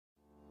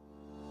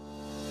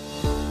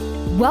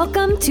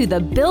Welcome to the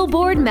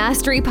Billboard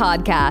Mastery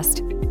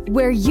Podcast,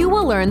 where you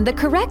will learn the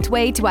correct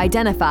way to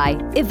identify,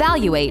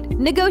 evaluate,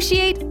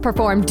 negotiate,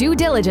 perform due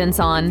diligence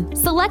on,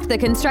 select the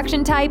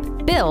construction type,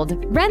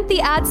 build, rent the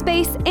ad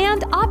space,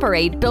 and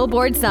operate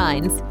billboard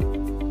signs.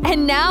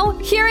 And now,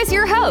 here is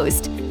your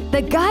host,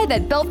 the guy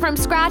that built from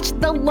scratch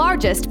the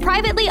largest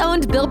privately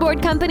owned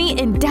billboard company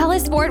in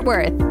Dallas-Fort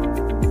Worth,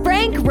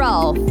 Frank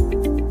Rolfe.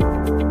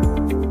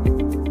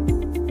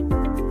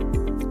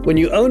 When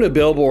you own a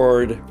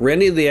billboard,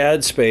 renting the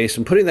ad space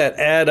and putting that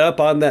ad up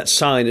on that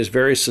sign is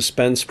very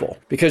suspenseful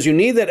because you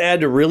need that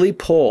ad to really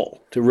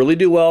pull, to really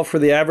do well for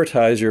the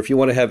advertiser if you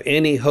want to have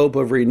any hope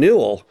of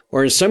renewal,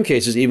 or in some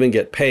cases even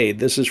get paid.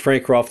 This is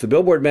Frank Rolfe, the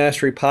Billboard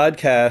Mastery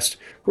Podcast.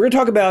 We're going to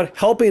talk about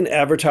helping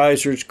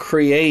advertisers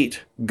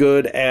create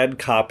good ad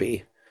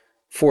copy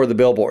for the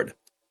billboard.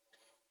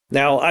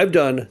 Now, I've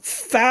done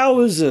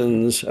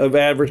thousands of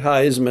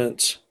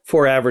advertisements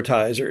for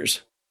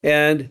advertisers,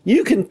 and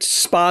you can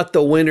spot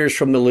the winners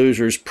from the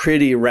losers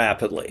pretty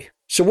rapidly.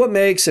 So what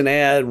makes an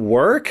ad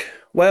work?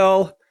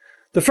 Well,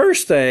 the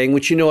first thing,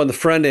 which you know on the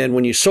front end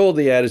when you sold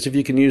the ad, is if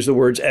you can use the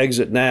words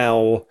exit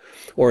now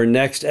or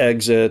next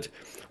exit,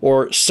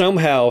 or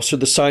somehow so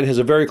the sign has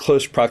a very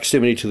close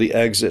proximity to the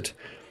exit.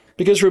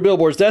 Because for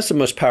billboards, that's the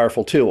most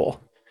powerful tool.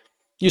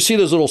 You see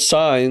those little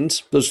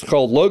signs, those are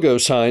called logo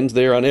signs,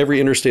 they're on every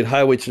interstate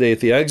highway today at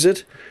the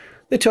exit.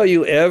 They tell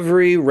you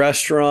every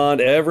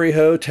restaurant, every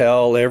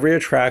hotel, every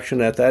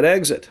attraction at that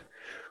exit.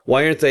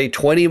 Why aren't they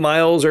 20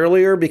 miles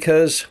earlier?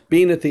 Because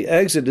being at the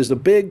exit is a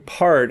big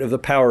part of the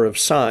power of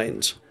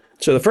signs.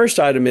 So the first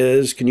item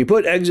is, can you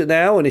put exit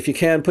now? And if you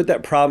can, put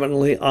that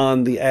prominently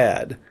on the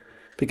ad,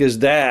 because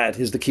that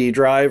is the key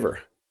driver.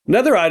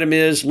 Another item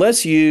is,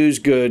 let's use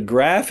good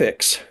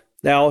graphics.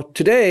 Now,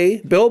 today,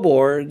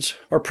 billboards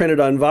are printed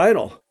on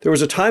vinyl. There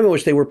was a time in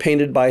which they were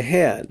painted by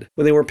hand.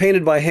 When they were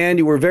painted by hand,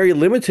 you were very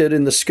limited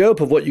in the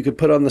scope of what you could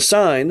put on the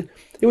sign.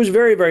 It was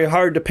very, very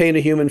hard to paint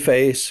a human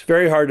face,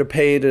 very hard to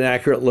paint an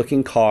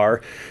accurate-looking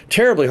car,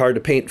 terribly hard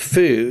to paint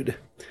food.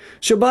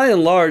 So by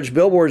and large,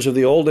 billboards of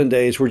the olden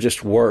days were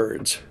just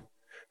words.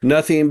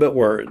 Nothing but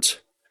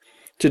words.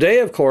 Today,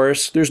 of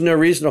course, there's no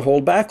reason to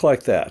hold back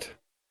like that.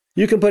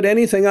 You can put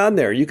anything on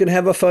there. You can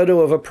have a photo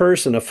of a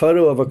person, a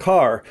photo of a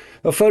car,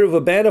 a photo of a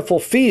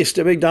bountiful feast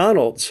at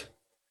McDonald's.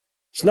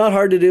 It's not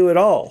hard to do at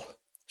all.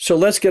 So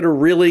let's get a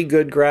really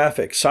good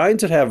graphic.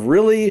 Signs that have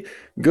really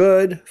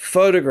good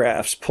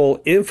photographs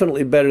pull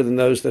infinitely better than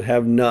those that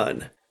have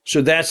none.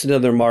 So that's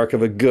another mark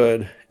of a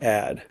good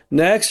ad.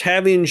 Next,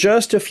 having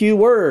just a few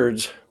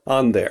words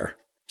on there.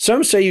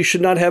 Some say you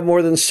should not have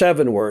more than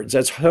 7 words.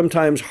 That's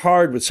sometimes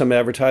hard with some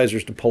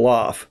advertisers to pull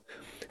off.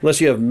 Unless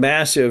you have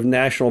massive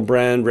national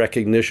brand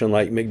recognition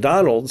like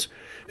McDonald's,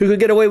 who could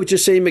get away with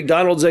just saying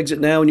McDonald's exit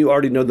now and you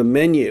already know the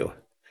menu.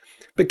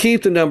 But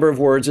keep the number of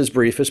words as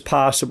brief as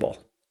possible.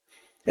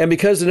 And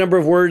because the number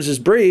of words is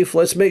brief,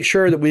 let's make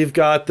sure that we've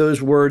got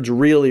those words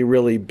really,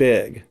 really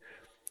big.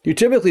 You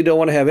typically don't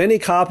want to have any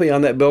copy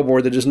on that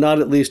billboard that is not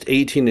at least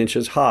 18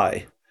 inches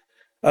high.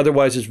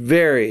 Otherwise, it's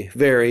very,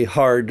 very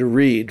hard to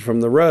read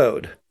from the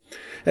road.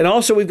 And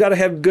also, we've got to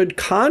have good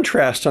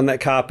contrast on that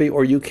copy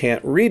or you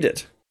can't read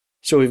it.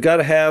 So we've got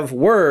to have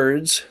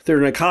words that are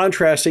in a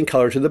contrasting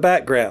color to the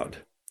background.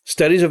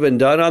 Studies have been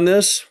done on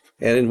this,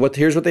 and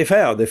here's what they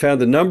found. They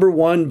found the number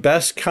one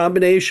best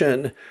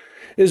combination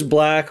is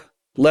black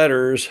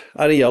letters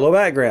on a yellow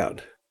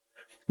background.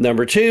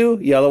 Number 2,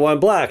 yellow on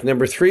black.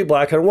 Number 3,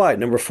 black on white.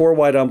 Number 4,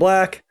 white on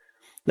black.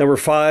 Number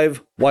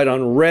 5, white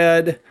on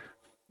red.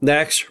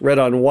 Next, red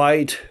on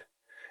white,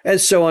 and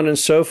so on and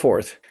so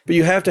forth. But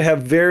you have to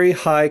have very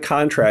high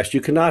contrast. You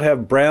cannot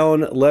have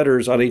brown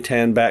letters on a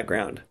tan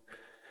background.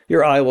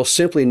 Your eye will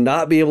simply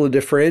not be able to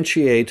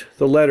differentiate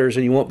the letters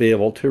and you won't be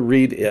able to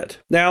read it.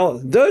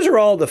 Now, those are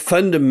all the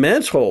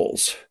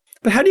fundamentals.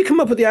 But how do you come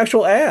up with the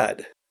actual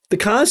ad? The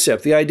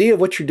concept, the idea of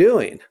what you're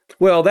doing?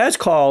 Well, that's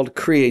called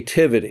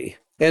creativity.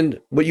 And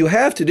what you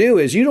have to do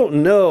is you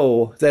don't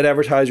know that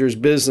advertiser's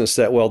business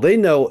that well. They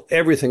know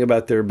everything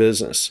about their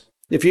business.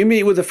 If you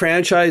meet with a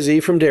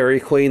franchisee from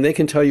Dairy Queen, they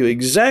can tell you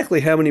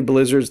exactly how many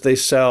blizzards they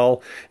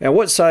sell and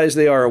what size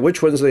they are,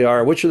 which ones they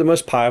are, which are the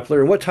most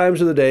popular, and what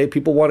times of the day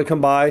people want to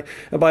come by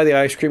and buy the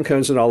ice cream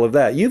cones and all of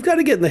that. You've got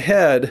to get in the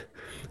head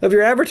of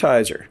your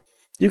advertiser.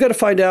 You've got to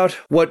find out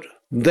what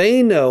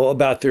they know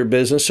about their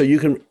business so you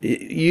can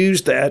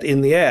use that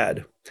in the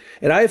ad.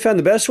 And I have found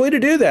the best way to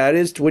do that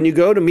is when you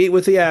go to meet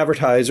with the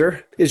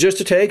advertiser is just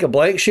to take a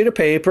blank sheet of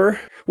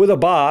paper with a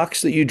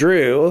box that you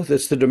drew,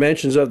 that's the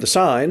dimensions of the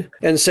sign,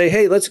 and say,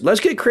 hey, let's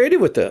get creative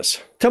with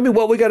this. Tell me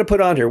what we got to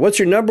put on here. What's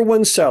your number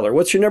one seller?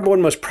 What's your number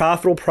one most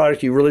profitable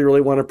product you really,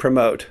 really want to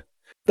promote?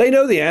 They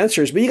know the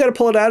answers, but you got to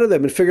pull it out of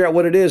them and figure out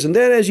what it is. And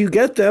then as you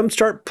get them,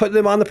 start putting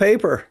them on the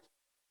paper,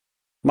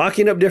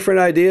 mocking up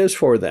different ideas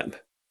for them.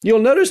 You'll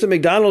notice that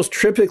McDonald's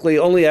typically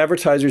only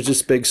advertises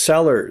its big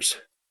sellers.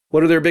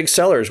 What are their big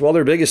sellers? Well,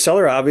 their biggest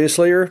seller,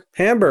 obviously, are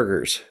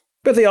hamburgers.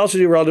 But they also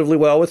do relatively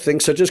well with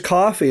things such as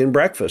coffee and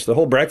breakfast. The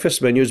whole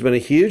breakfast menu has been a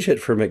huge hit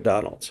for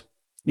McDonald's.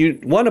 You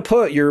want to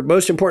put your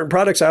most important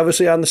products,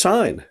 obviously, on the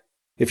sign.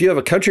 If you have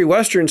a country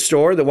western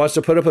store that wants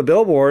to put up a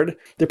billboard,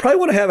 they probably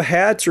want to have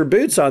hats or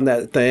boots on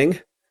that thing,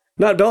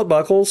 not belt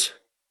buckles,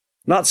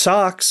 not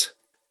socks.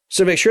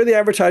 So make sure the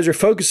advertiser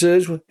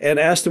focuses and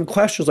asks them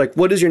questions like,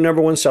 what is your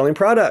number one selling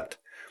product?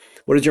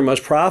 What is your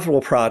most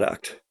profitable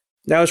product?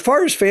 Now, as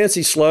far as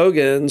fancy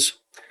slogans,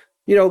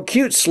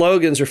 cute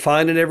slogans are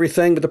fine and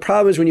everything, but the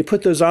problem is when you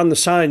put those on the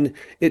sign,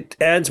 it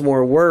adds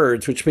more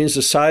words, which means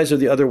the size of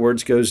the other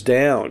words goes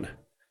down.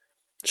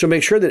 So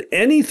make sure that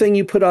anything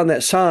you put on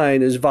that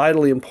sign is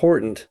vitally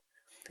important.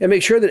 And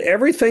make sure that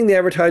everything the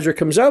advertiser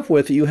comes up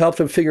with that you help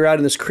them figure out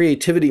in this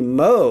creativity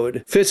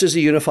mode fits as a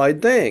unified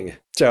thing.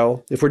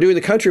 So if we're doing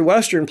the country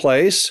western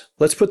place,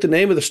 let's put the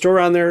name of the store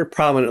on there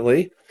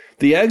prominently,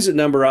 the exit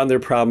number on there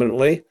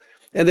prominently,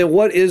 and then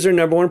what is their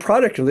number one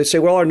product? And they say,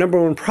 well, our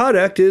number one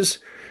product is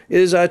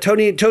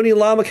Tony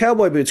Lama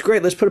cowboy boots.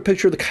 Great, let's put a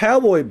picture of the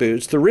cowboy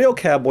boots, the real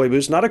cowboy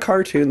boots, not a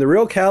cartoon, the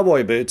real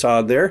cowboy boots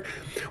on there,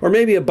 or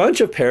maybe a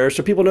bunch of pairs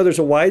so people know there's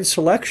a wide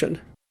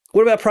selection.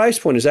 What about price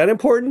point? Is that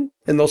important?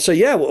 And they'll say,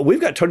 yeah, well, we've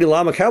got Tony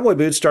Lama cowboy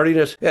boots starting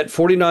at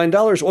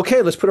 $49.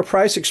 Okay, let's put a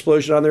price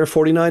explosion on there of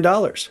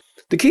 $49.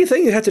 The key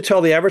thing you have to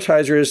tell the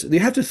advertiser is you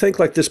have to think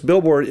like this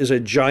billboard is a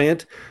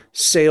giant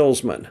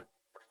salesman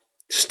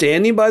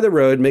standing by the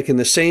road, making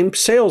the same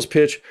sales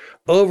pitch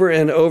over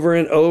and over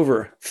and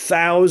over,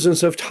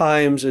 thousands of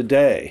times a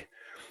day,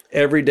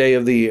 every day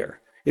of the year.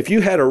 If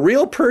you had a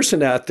real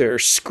person out there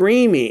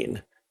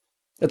screaming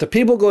at the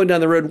people going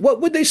down the road,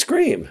 what would they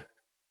scream?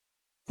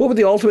 What would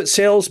the ultimate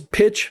sales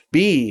pitch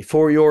be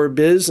for your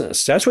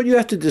business? That's what you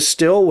have to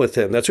distill with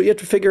him. That's what you have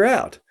to figure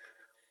out.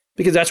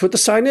 Because that's what the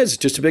sign is.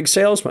 It's just a big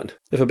salesman.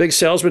 If a big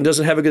salesman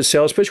doesn't have a good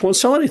sales pitch, won't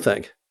sell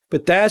anything.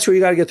 But that's where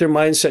you got to get their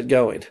mindset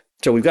going.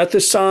 So we've got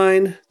this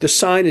sign. The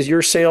sign is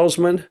your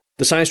salesman.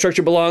 The sign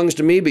structure belongs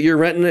to me, but you're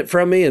renting it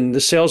from me. And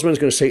the salesman is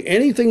going to say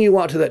anything you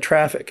want to that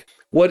traffic.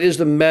 What is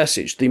the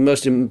message? The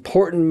most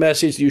important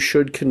message you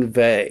should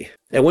convey.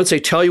 And once they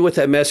tell you what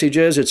that message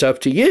is, it's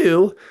up to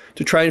you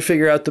to try and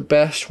figure out the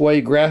best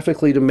way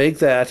graphically to make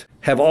that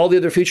have all the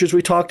other features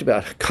we talked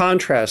about.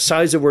 Contrast,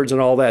 size of words, and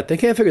all that. They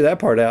can't figure that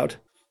part out.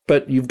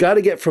 But you've got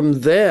to get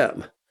from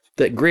them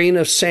that grain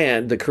of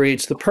sand that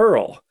creates the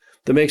pearl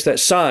that makes that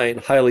sign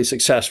highly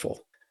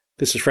successful.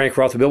 This is Frank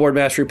Roth, the Billboard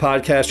Mastery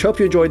Podcast. Hope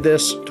you enjoyed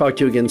this. Talk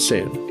to you again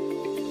soon.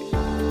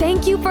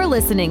 Thank you for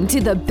listening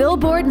to the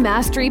Billboard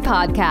Mastery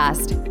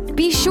Podcast.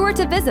 Be sure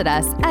to visit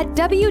us at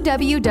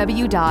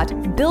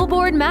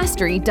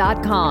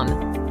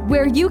www.billboardmastery.com,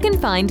 where you can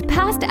find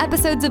past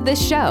episodes of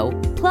this show,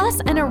 plus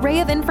an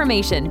array of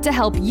information to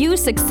help you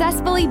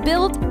successfully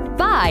build,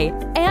 buy,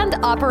 and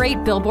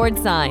operate billboard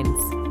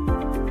signs.